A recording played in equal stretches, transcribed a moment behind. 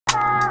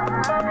Not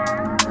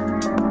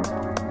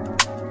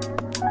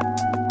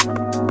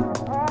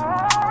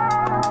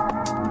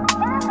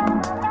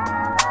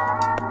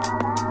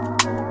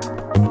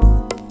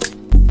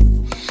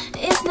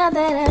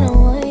that I don't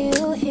want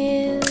you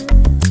here.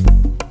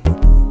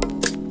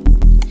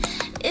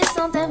 It's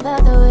something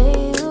about the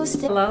way you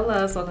stay. Hello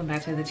loves, welcome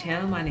back to the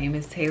channel. My name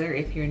is Taylor.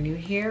 If you're new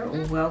here,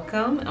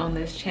 welcome. On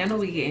this channel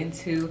we get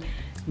into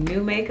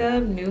new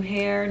makeup, new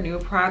hair, new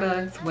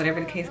products, whatever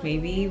the case may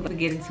be. We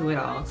get into it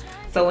all.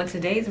 So in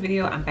today's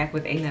video, I'm back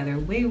with another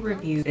wig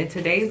review. In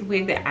today's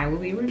wig that I will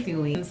be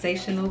reviewing,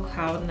 Sensational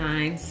Cloud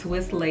 9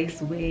 Swiss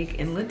Lace Wig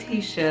in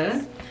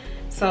Latisha.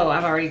 So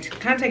I've already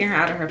kind of taken her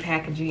out of her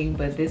packaging,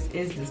 but this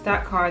is the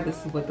stock card.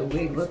 This is what the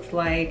wig looks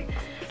like.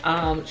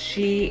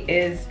 She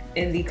is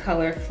in the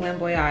color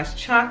Flamboyage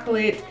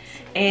Chocolate.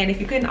 And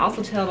if you couldn't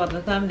also tell by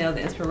the thumbnail,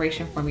 the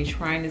inspiration for me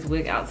trying this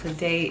wig out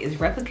today is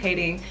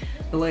replicating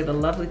the way the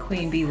lovely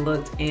Queen-Bey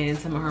looked in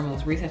some of her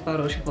most recent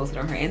photos she posted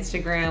on her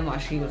Instagram while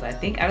she was, I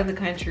think, out of the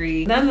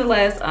country.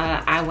 Nonetheless,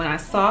 when I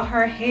saw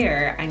her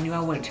hair, I knew I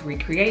wanted to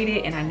recreate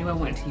it, and I knew I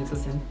wanted to use a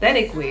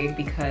synthetic wig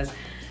because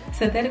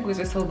synthetic wigs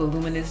are so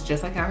voluminous,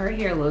 just like how her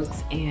hair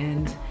looks,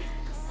 and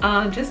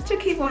just to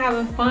keep on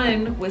having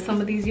fun with some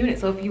of these units.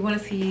 So if you want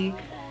to see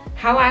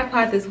how I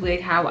applied this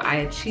wig, how I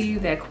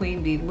achieved that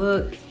Queen-Bey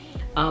look,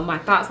 my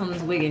thoughts on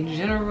this wig in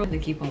general, then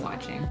keep on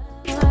watching.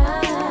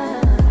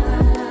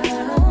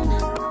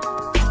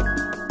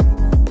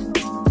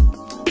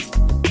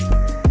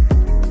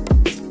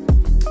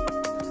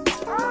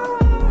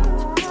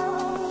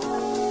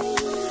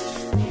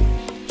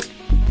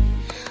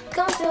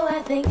 Come through,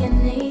 I think I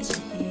need you.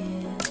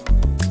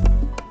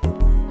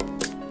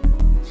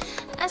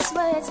 I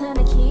try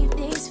to keep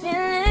these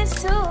feelings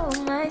to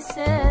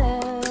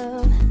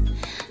myself.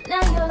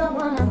 Now you're the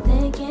one I'm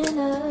thinking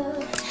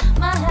of.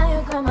 My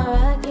higher ground, my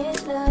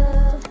rocket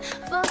love.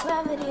 For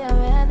gravity, I'd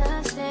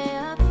rather stay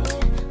up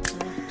here.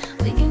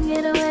 We can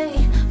get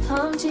away.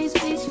 Palm trees,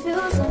 beach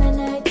views on a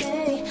night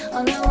day.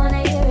 All I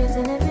wanna hear is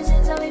an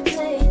visions how we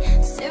play.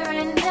 Sit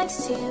right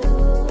next to you.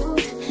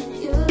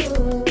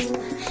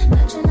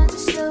 Not trying not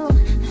to show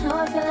how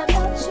I feel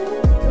about you.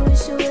 I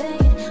wish away.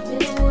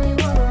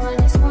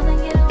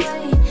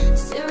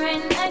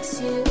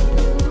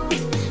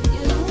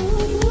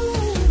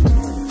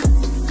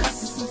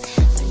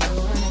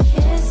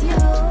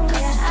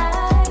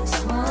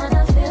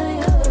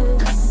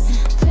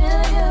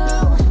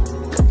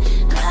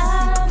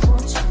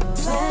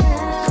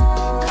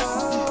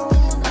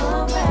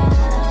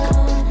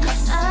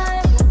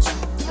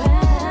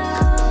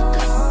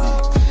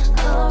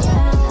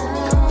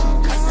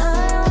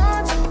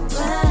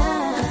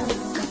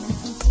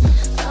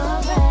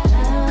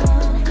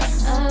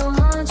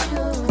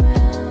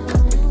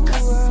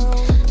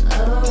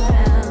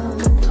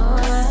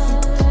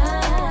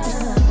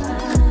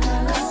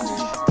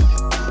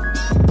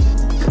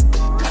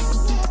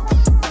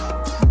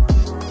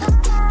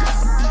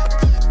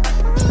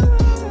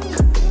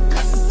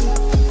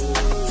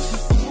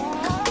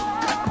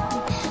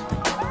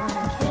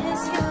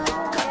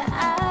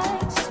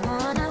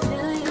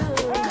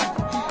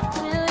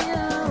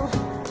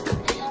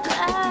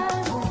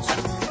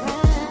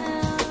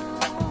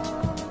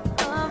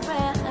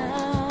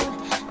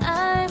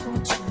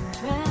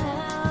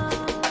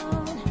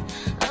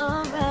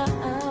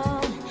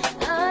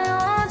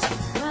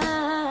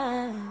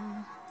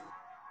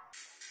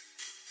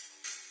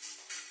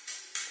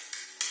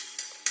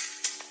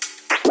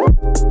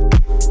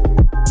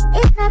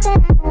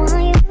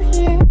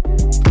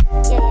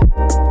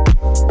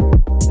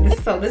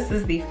 So this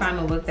is the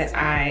final look that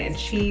I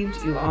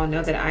achieved. You all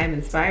know that I am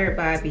inspired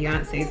by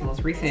Beyonce's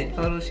most recent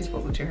photos she's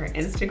posted to her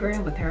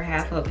Instagram with her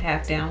half up,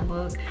 half down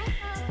look.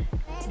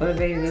 But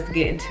baby, let's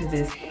get into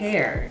this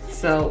hair.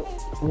 So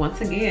once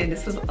again,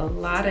 this is a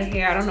lot of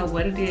hair. I don't know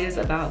what it is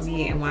about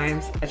me and why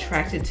I'm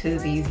attracted to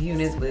these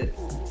units with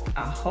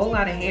a whole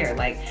lot of hair.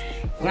 Like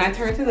when I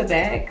turn to the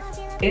back,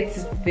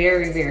 it's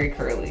very, very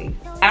curly.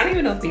 I don't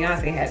even know if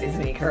Beyonce had this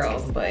many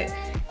curls, but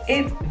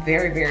it's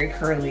very, very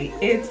curly.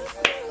 It's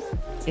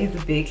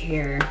big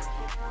hair.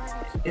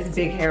 It's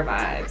big hair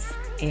vibes,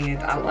 and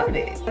I love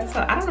it.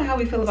 So I don't know how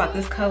we feel about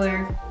this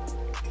color.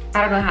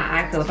 I don't know how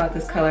I feel about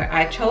this color.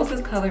 I chose this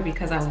color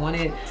because I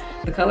wanted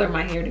the color of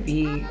my hair to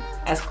be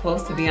as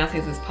close to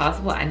Beyonce's as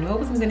possible. I knew I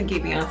wasn't gonna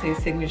get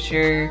Beyonce's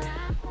signature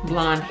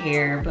blonde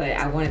hair, but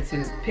I wanted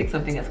to pick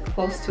something as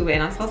close to it.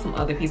 And I saw some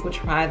other people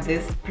try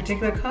this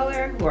particular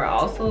color who are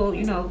also,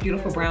 you know,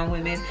 beautiful brown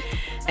women.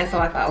 And so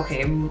I thought,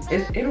 okay,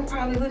 it'll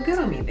probably look good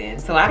on me then.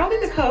 So I don't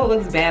think the color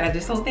looks bad. I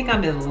just don't think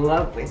I'm in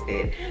love with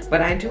it.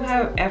 But I do,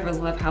 however,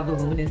 love how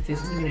voluminous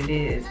this unit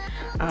is.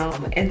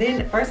 And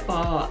then, first of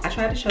all, I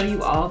tried to show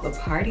you all the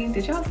parting.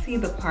 Did y'all see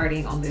the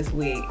parting on this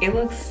wig? It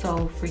looks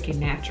so freaking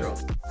natural.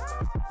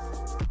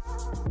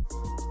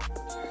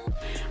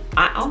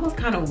 I almost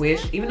kind of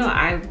wish, even though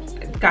I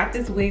got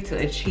this wig to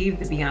achieve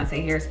the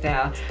Beyonce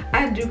hairstyle,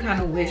 I do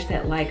kind of wish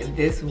that like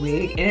this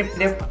wig, and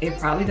it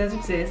probably does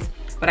exist,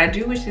 but I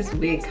do wish this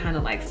wig kind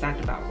of like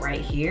stopped about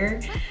right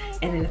here.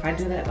 And then if I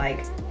do that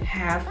like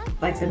half,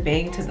 like the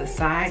bang to the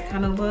side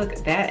kind of look,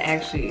 that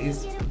actually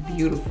is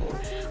beautiful.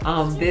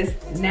 This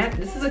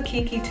is a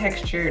kinky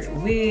textured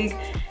wig,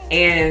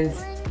 and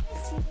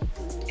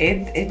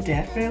it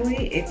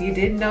definitely, if you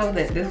didn't know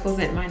that this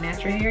wasn't my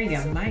natural hair, you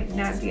might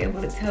not be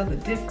able to tell the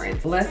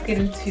difference. Let's get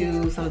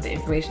into some of the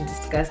information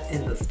discussed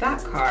in the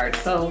stock card.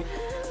 So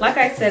like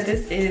I said,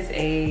 this is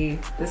a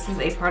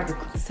part of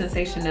the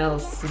Sensationnel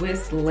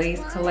Swiss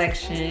lace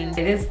collection.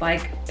 It is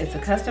like, it's a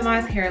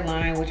customized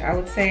hairline, which I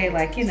would say,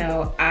 like, you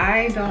know,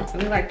 I don't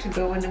really like to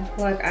go in and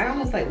pluck. I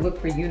almost like look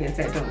for units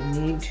that don't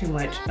need too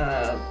much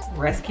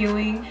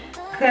rescuing.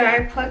 Could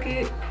I pluck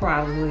it?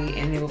 Probably,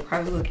 and it will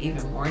probably look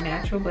even more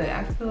natural, but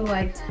I feel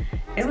like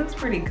it looks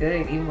pretty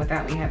good even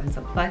without me having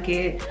to pluck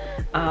it.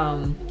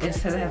 It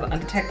says it has an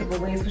undetectable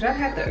lace, which I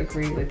have to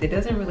agree with. It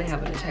doesn't really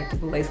have a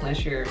detectable lace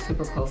unless you're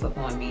super close up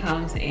on me. It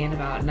comes in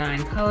about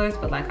 9 colors,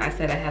 but like I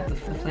said, I have the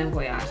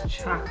flamboyant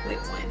chocolate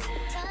one.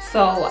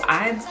 So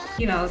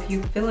you know, if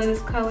you feel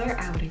this color,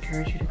 I would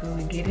encourage you to go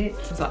and get it.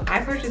 So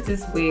I purchased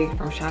this wig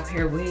from Shop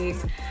Hair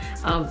Wigs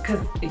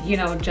because, you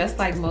know, just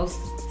like most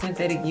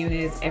synthetic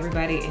units,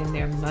 everybody and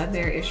their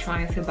mother is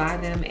trying to buy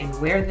them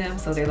and wear them,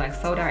 so they're like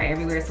sold out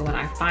everywhere. So when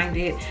I find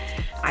it,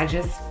 I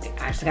just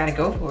gotta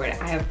go for it.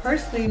 I have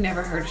personally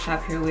never heard of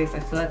Shop Hair Wigs. I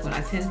feel like when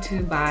I tend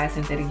to buy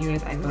synthetic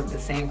units, I go to the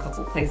same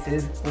couple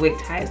places: Wig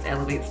Types,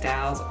 Elevate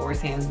Styles, or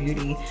Sam's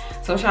Beauty.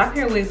 So Shop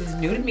Hair Wigs is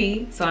new to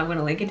me, so I'm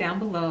gonna link it down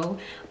below.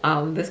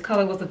 This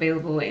color was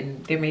available,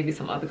 and there may be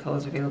some other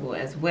colors available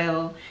as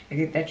well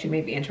that you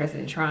may be interested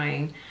in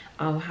trying.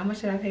 How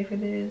much did I pay for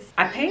this?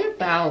 I paid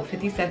about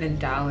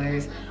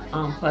 $57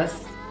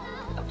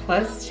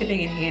 plus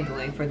shipping and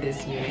handling for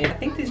this unit. I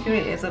think this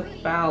unit is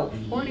about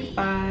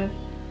 $45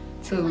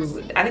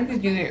 to, I think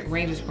this unit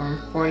ranges from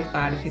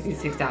 $45 to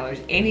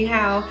 $56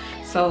 anyhow.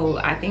 So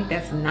I think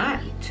that's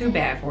not too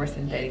bad for a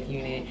synthetic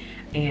unit.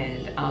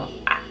 And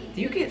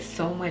you get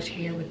so much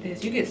hair with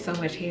this. You get so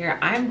much hair.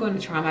 I'm going to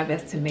try my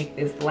best to make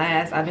this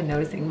last. I've been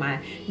noticing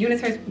my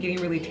units are getting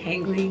really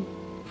tangly.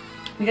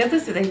 Because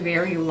this is a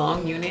very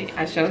long unit,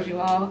 I showed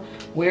you all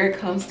where it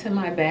comes to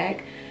my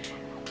back.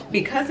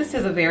 Because this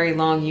is a very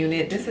long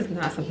unit, this is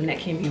not something that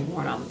can be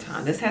worn all the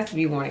time. This has to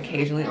be worn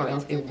occasionally, or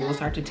else it will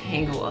start to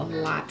tangle a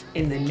lot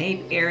in the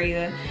nape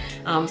area.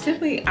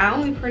 Simply, I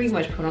only pretty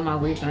much put on my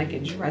wigs when I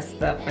get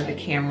dressed up for the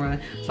camera,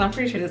 so I'm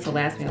pretty sure this will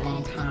last me a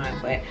long time.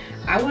 But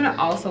I want to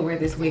also wear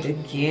this wig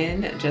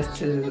again just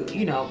to,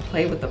 you know,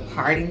 play with the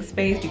parting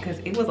space, because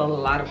it was a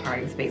lot of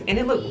parting space and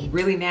it looked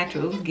really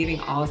natural. It was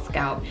giving all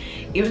scalp.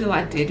 Even though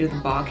I did do the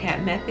ball cap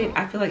method,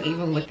 I feel like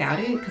even without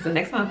it, because the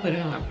next time I put it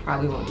on, I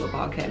probably won't do a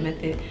ball cap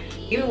method.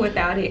 Even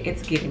without it,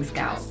 it's giving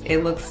scalp.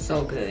 It looks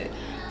so good.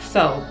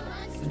 So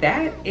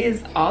that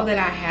is all that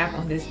I have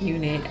on this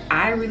unit.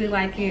 I really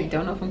like it.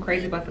 Don't know if I'm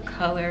crazy about the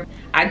color.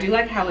 I do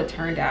like how it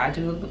turned out. I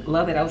do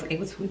love that I was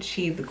able to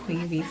achieve the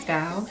Queen-Bey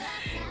style.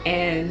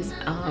 And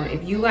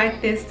if you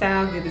like this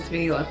style, give this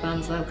video a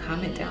thumbs up,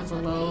 comment down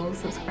below,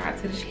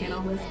 subscribe to the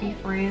channel. Let's be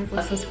friends.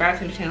 Let's subscribe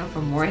to the channel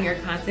for more hair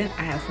content.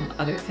 I have some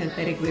other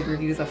synthetic wig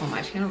reviews up on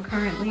my channel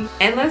currently.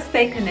 And let's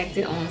stay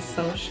connected on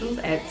socials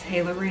at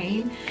Taylor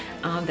Rain.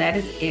 That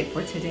is it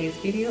for today's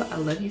video. I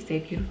love you. Stay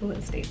beautiful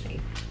and stay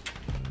safe.